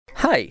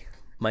Hi,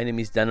 my name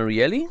is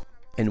Ariely,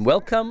 and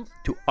welcome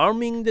to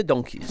Arming the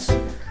Donkeys,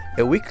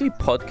 a weekly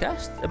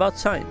podcast about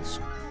science.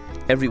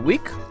 Every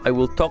week, I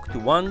will talk to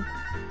one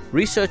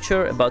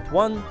researcher about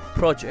one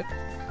project.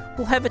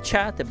 We'll have a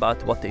chat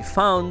about what they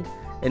found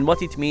and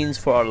what it means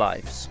for our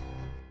lives.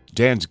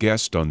 Dan's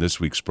guest on this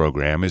week's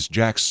program is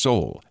Jack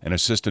Soll, an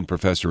assistant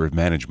professor of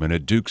management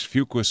at Duke's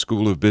Fuqua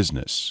School of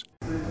Business.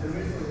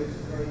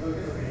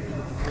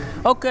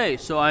 Okay,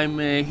 so I'm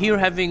here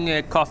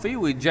having coffee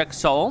with Jack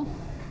Soll,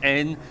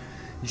 and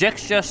Jack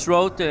just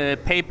wrote a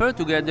paper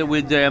together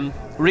with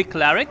Rick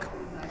Larrick,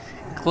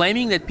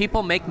 claiming that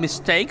people make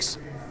mistakes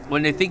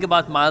when they think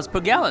about miles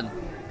per gallon.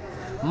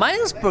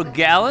 Miles per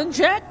gallon,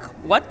 Jack?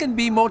 What can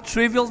be more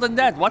trivial than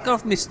that? What kind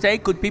of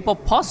mistake could people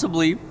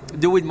possibly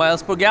do with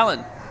miles per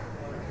gallon?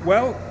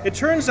 Well, it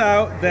turns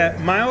out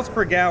that miles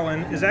per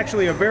gallon is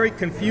actually a very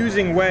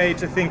confusing way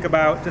to think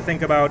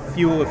about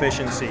fuel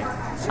efficiency.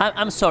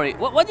 I'm sorry.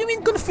 What do you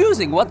mean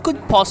confusing? What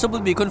could possibly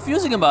be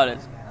confusing about it?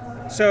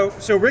 So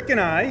Rick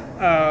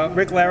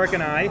Larrick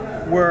and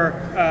I were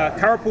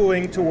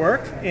carpooling to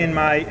work in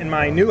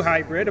my new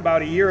hybrid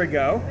about a year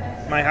ago,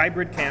 my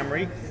hybrid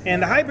Camry,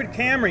 and the hybrid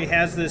Camry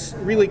has this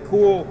really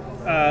cool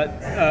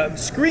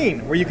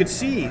screen where you could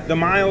see the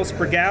miles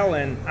per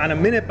gallon on a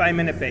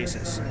minute-by-minute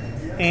basis.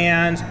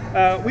 And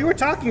we were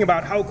talking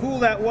about how cool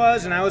that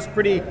was, and I was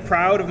pretty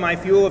proud of my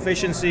fuel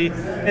efficiency.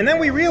 And then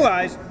we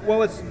realized, well,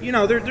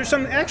 there's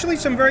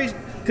some very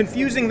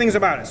confusing things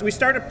about it. So we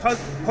started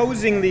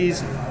posing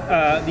these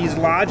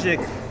logic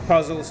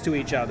puzzles to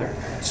each other.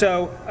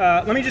 So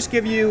let me just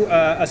give you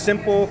a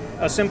simple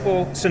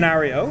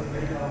scenario.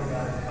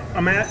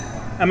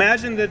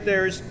 Imagine that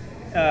there's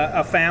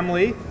a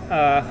family,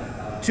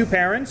 two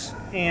parents,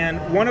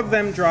 and one of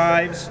them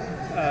drives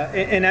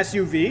an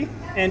SUV.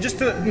 And just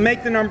to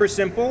make the numbers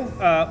simple,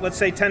 let's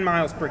say 10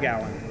 miles per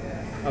gallon,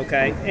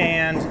 okay?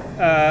 And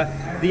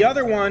the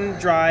other one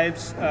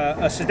drives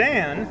a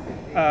sedan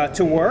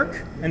to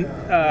work,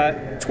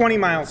 and 20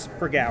 miles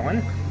per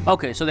gallon.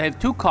 Okay, so they have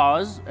two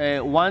cars.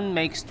 One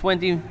makes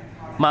 20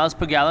 miles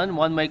per gallon,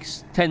 one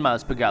makes 10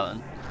 miles per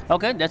gallon.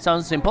 Okay, that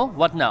sounds simple.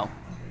 What now?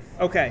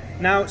 Okay,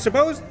 now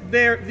suppose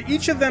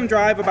each of them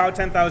drive about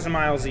 10,000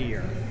 miles a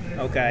year.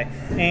 Okay,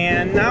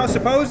 and now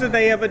suppose that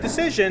they have a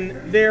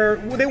decision,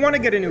 they want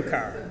to get a new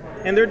car,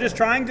 and they're just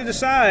trying to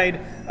decide,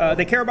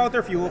 they care about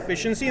their fuel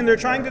efficiency, and they're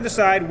trying to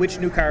decide which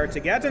new car to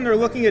get, and they're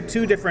looking at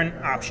two different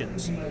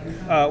options.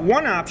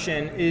 One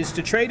option is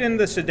to trade in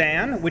the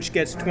sedan, which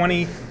gets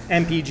 20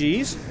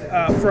 mpgs,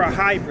 for a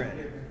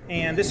hybrid.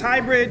 And this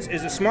hybrid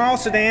is a small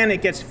sedan,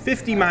 it gets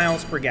 50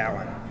 miles per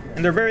gallon,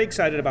 and they're very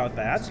excited about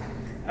that.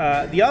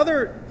 The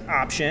other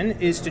option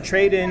is to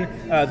trade in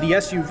the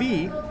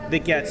SUV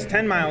that gets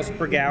 10 miles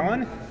per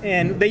gallon,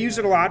 and they use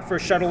it a lot for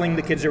shuttling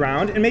the kids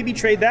around, and maybe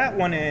trade that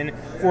one in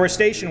for a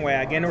station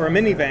wagon or a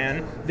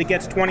minivan that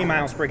gets 20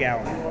 miles per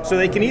gallon. So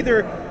they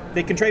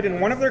can trade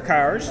in one of their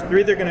cars. They're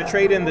either going to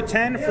trade in the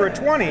 10 for a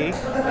 20,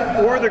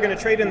 or they're going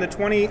to trade in the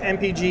 20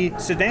 mpg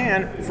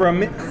sedan for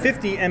a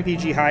 50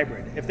 mpg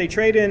hybrid. If they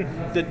trade in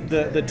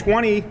the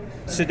 20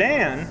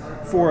 sedan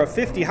for a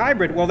 50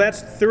 hybrid, well,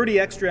 that's 30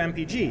 extra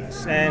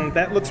mpgs, and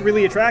that looks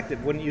really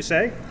attractive, wouldn't you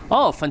say?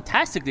 Oh,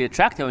 fantastically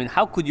attractive. I mean,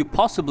 how could you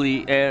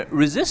possibly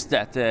resist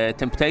that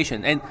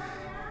temptation? And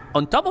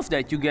on top of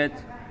that, you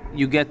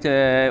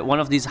get one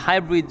of these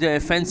hybrid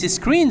fancy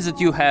screens that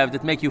you have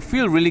that make you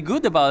feel really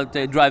good about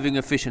driving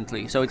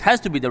efficiently. So it has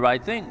to be the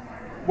right thing.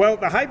 Well,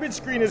 the hybrid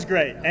screen is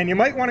great, and you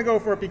might want to go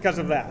for it because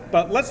of that.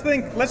 But let's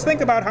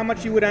think about how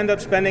much you would end up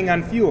spending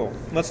on fuel.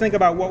 Let's think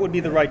about what would be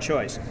the right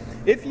choice.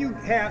 If you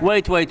have...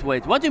 Wait.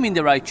 What do you mean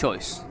the right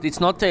choice? It's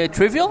not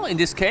trivial in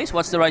this case.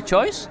 What's the right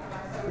choice?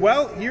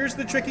 Well, here's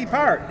the tricky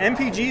part.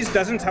 MPGs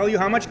doesn't tell you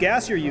how much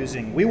gas you're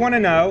using. We want to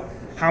know,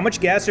 how much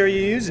gas are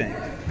you using?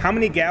 How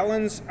many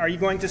gallons are you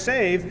going to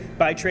save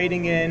by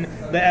trading in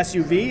the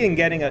SUV and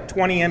getting a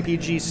 20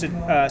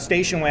 mpg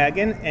station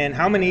wagon? And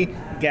how many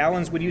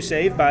gallons would you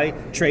save by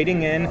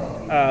trading in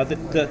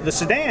the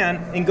sedan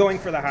and going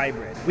for the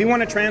hybrid? We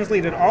want to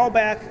translate it all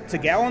back to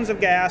gallons of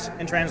gas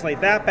and translate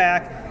that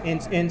back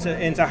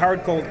into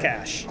hard cold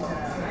cash.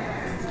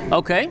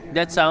 Okay,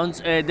 that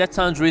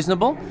sounds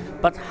reasonable.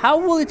 But how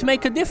will it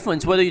make a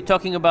difference whether you're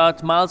talking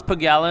about miles per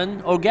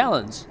gallon or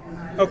gallons?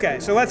 Okay,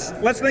 so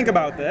let's think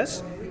about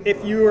this.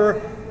 If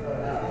you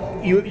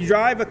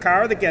drive a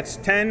car that gets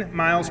 10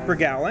 miles per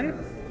gallon,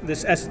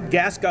 this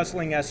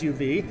gas-guzzling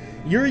SUV,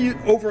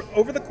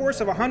 over the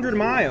course of 100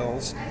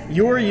 miles,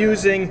 you're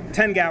using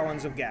 10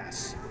 gallons of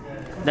gas.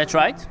 That's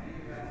right.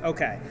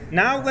 Okay,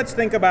 now let's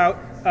think about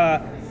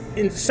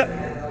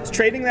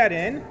trading that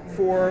in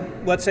for,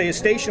 let's say, a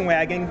station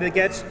wagon that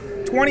gets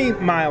 20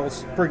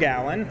 miles per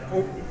gallon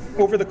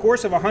over the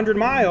course of 100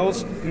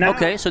 miles.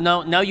 Okay, so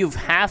now you've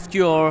halved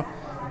your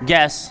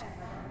gas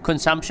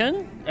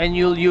consumption, and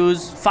you'll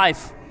use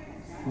 5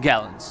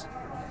 gallons.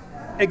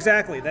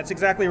 Exactly. That's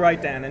exactly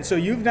right, Dan. And so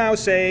you've now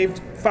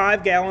saved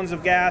 5 gallons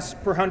of gas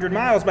per 100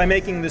 miles by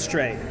making this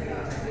trade.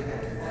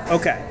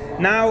 Okay.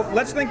 Now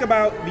let's think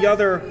about the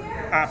other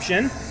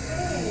option.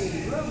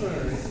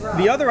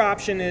 The other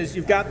option is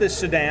you've got this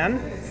sedan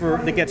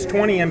that gets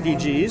 20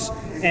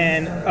 mpgs,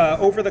 and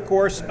over the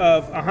course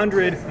of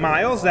 100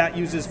 miles, that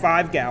uses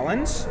 5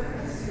 gallons.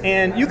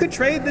 And you could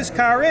trade this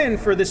car in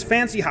for this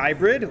fancy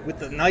hybrid with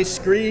the nice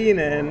screen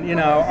and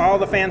all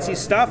the fancy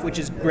stuff, which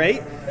is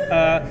great.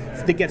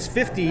 That gets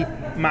 50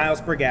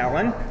 miles per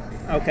gallon.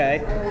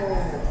 Okay.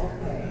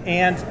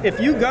 And if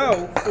you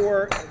go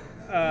for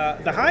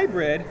the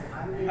hybrid,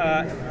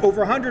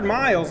 over 100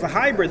 miles, the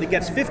hybrid that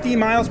gets 50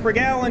 miles per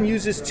gallon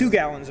uses 2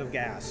 gallons of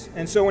gas.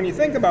 And so when you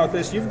think about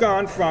this, you've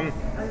gone from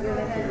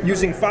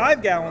using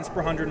 5 gallons per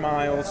 100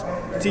 miles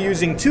to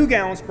using 2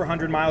 gallons per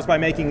 100 miles by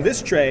making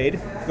this trade,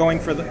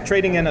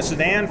 trading in a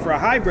sedan for a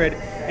hybrid,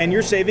 and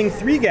you're saving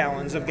 3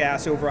 gallons of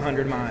gas over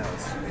 100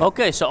 miles.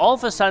 Okay, so all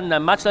of a sudden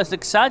I'm much less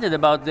excited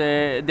about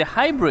the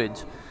hybrid.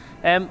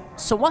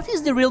 So what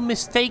is the real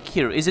mistake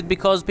here? Is it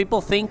because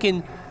people think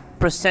in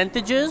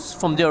percentages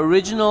from the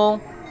original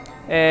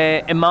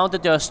amount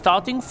that they are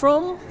starting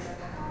from?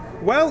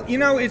 Well,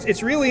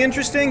 it's really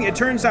interesting. It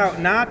turns out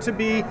not to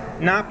be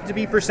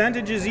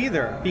percentages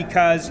either,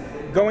 because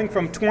going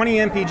from 20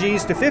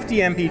 mpgs to 50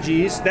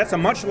 mpgs, that's a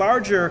much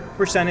larger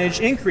percentage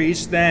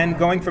increase than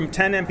going from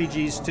 10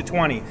 mpgs to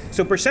 20.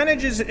 So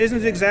percentages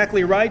isn't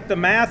exactly right. The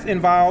math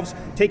involves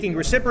taking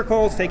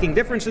reciprocals, taking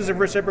differences of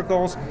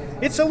reciprocals.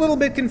 It's a little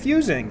bit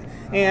confusing.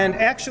 And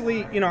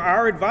actually,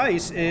 our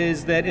advice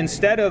is that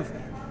instead of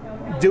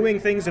doing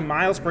things in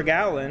miles per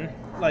gallon,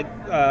 like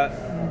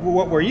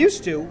what we're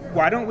used to,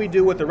 why don't we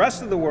do what the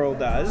rest of the world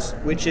does,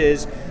 which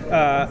is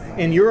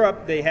in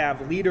Europe they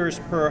have liters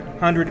per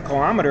 100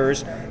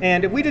 kilometers,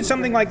 and if we did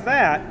something like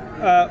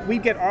that,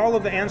 we'd get all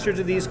of the answers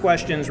to these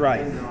questions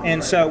right.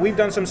 And so we've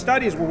done some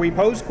studies where we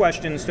pose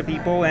questions to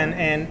people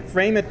and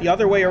frame it the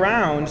other way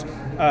around,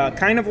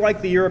 kind of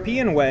like the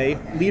European way,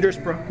 liters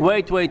per...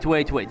 Wait.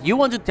 You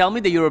want to tell me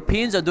the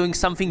Europeans are doing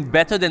something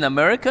better than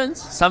Americans?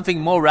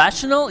 Something more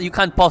rational? You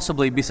can't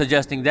possibly be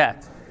suggesting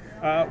that.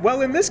 Well,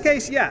 in this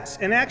case, yes.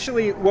 And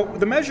actually,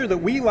 the measure that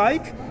we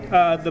like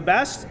the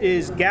best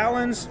is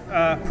gallons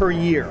per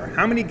year.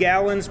 How many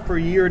gallons per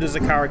year does a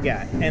car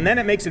get? And then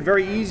it makes it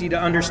very easy to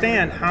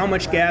understand how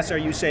much gas are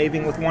you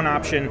saving with one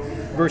option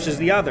versus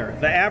the other.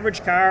 The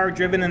average car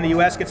driven in the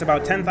U.S. gets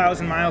about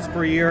 10,000 miles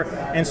per year.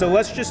 And so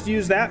let's just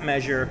use that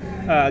measure,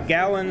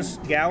 gallons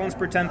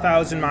per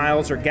 10,000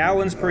 miles or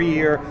gallons per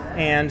year.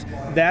 And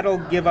that'll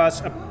give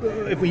us,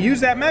 if we use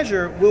that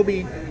measure, we'll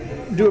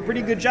do a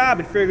pretty good job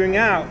at figuring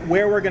out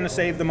where we're going to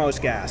save the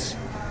most gas.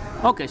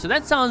 Okay, so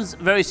that sounds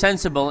very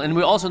sensible, and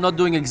we're also not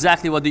doing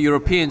exactly what the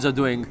Europeans are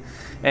doing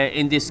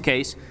in this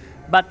case.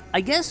 But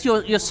I guess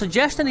your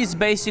suggestion is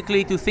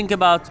basically to think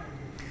about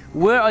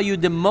where are you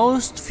the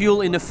most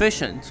fuel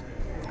inefficient,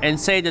 and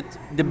say that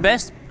the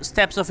best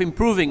steps of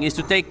improving is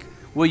to take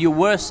where you're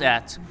worse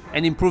at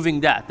and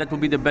improving that. That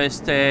would be the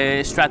best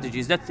strategy.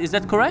 Is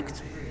that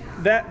correct?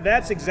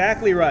 That's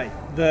exactly right.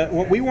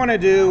 What we want to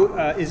do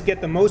is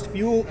get the most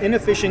fuel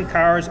inefficient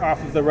cars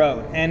off of the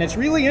road. And it's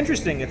really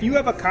interesting. If you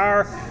have a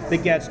car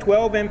that gets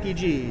 12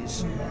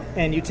 mpgs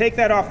and you take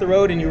that off the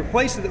road and you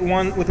replace it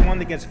with one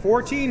that gets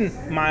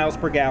 14 miles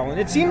per gallon,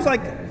 it seems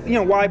like,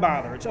 why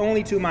bother? It's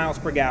only 2 miles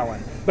per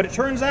gallon. But it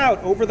turns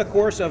out over the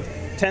course of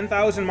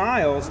 10,000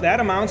 miles,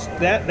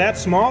 that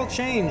small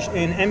change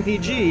in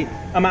MPG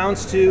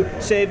amounts to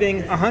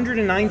saving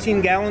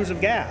 119 gallons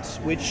of gas,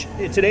 which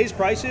at today's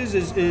prices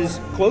is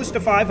close to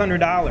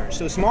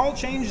 $500. So small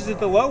changes at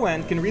the low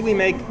end can really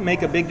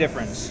make a big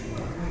difference.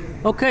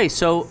 Okay,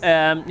 so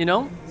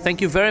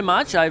thank you very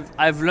much.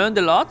 I've learned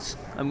a lot.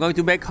 I'm going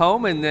to back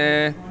home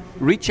and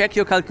recheck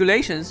your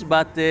calculations,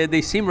 but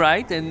they seem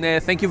right.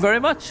 And thank you very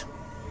much.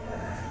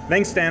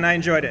 Thanks, Stan. I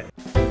enjoyed it.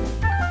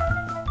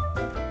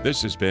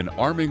 This has been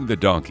Arming the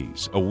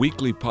Donkeys, a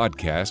weekly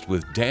podcast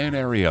with Dan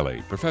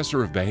Ariely,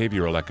 Professor of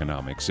Behavioral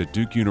Economics at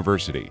Duke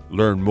University.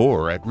 Learn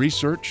more at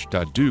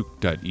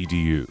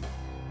research.duke.edu.